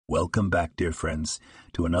Welcome back, dear friends,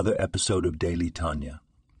 to another episode of Daily Tanya.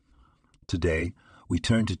 Today, we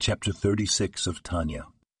turn to chapter 36 of Tanya.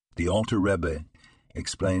 The altar Rabbi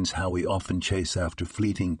explains how we often chase after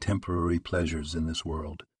fleeting temporary pleasures in this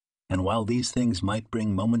world. And while these things might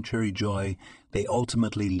bring momentary joy, they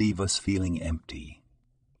ultimately leave us feeling empty.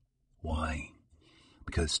 Why?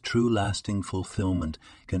 Because true lasting fulfillment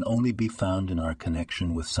can only be found in our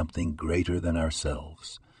connection with something greater than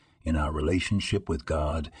ourselves, in our relationship with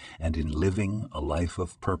God, and in living a life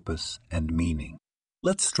of purpose and meaning.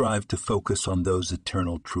 Let's strive to focus on those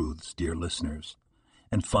eternal truths, dear listeners,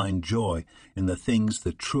 and find joy in the things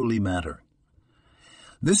that truly matter.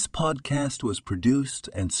 This podcast was produced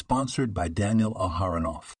and sponsored by Daniel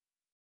Aharonoff.